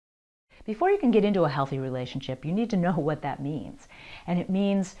Before you can get into a healthy relationship, you need to know what that means. And it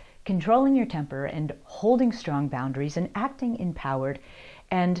means controlling your temper and holding strong boundaries and acting empowered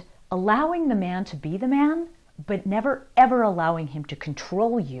and allowing the man to be the man, but never ever allowing him to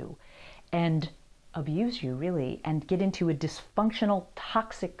control you and abuse you, really, and get into a dysfunctional,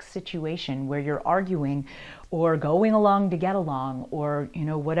 toxic situation where you're arguing or going along to get along, or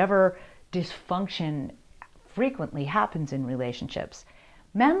whatever dysfunction frequently happens in relationships.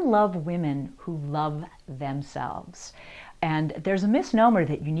 Men love women who love themselves. And there's a misnomer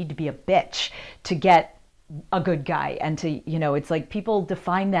that you need to be a bitch to get a good guy, and to, it's like people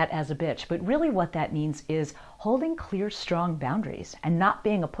define that as a bitch, but really what that means is holding clear, strong boundaries and not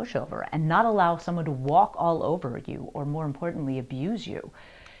being a pushover and not allow someone to walk all over you, or more importantly, abuse you.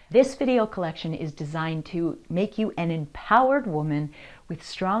 This video collection is designed to make you an empowered woman with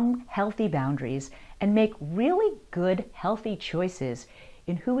strong, healthy boundaries and make really good, healthy choices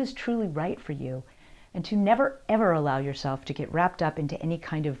in who is truly right for you, and to never ever allow yourself to get wrapped up into any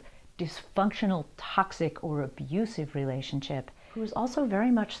kind of dysfunctional, toxic, or abusive relationship who is also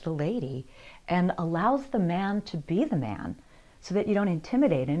very much the lady and allows the man to be the man, so that you don't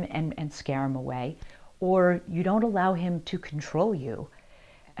intimidate him and scare him away, or you don't allow him to control you.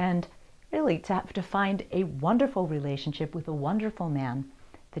 And really to find a wonderful relationship with a wonderful man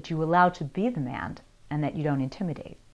that you allow to be the man and that you don't intimidate.